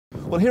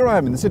Well, here I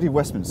am in the City of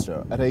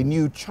Westminster at a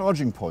new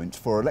charging point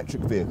for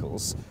electric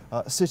vehicles,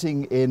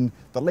 sitting in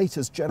the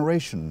latest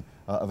generation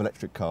of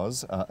electric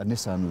cars, a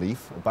Nissan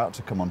Leaf, about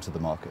to come onto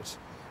the market.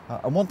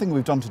 And one thing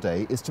we've done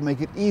today is to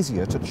make it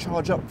easier to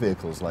charge up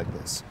vehicles like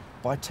this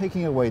by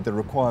taking away the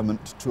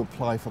requirement to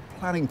apply for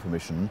planning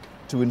permission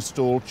to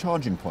install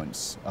charging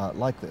points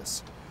like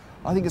this.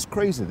 I think it's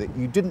crazy that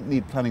you didn't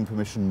need planning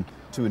permission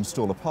to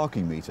install a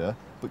parking meter,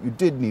 but you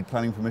did need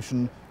planning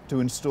permission to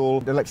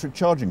install an electric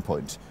charging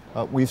point.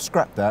 We've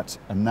scrapped that,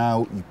 and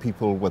now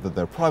people, whether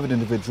they're private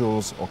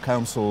individuals or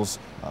councils,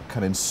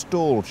 can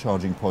install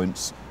charging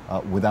points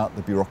without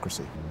the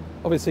bureaucracy.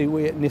 Obviously,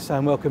 we at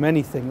Nissan welcome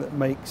anything that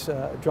makes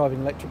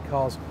driving electric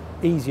cars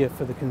easier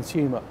for the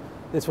consumer.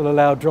 This will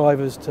allow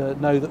drivers to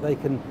know that they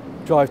can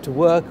drive to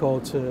work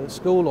or to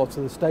school or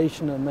to the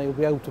station, and they will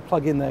be able to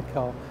plug in their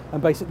car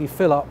and basically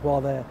fill up while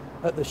they're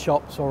at the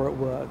shops or at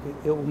work.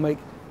 It will make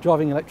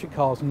driving electric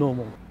cars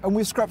normal. And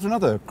we've scrapped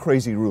another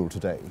crazy rule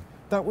today.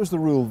 That was the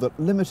rule that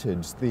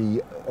limited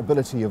the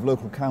ability of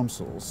local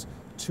councils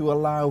to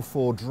allow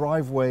for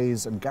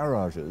driveways and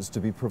garages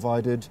to be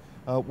provided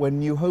when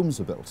new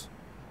homes are built.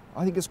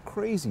 I think it's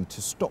crazy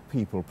to stop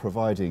people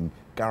providing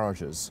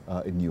garages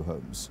in new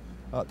homes.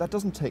 That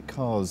doesn't take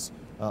cars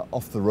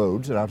off the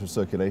road and out of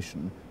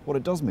circulation. What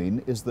it does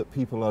mean is that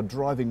people are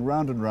driving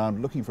round and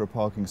round looking for a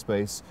parking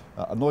space,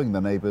 annoying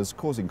their neighbours,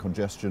 causing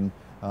congestion,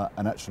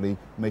 and actually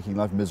making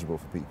life miserable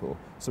for people.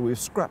 So we've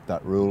scrapped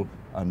that rule,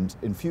 and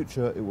in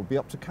future it will be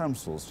up to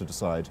councils to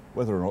decide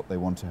whether or not they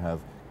want to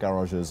have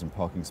garages and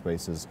parking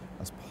spaces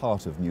as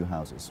part of new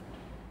houses.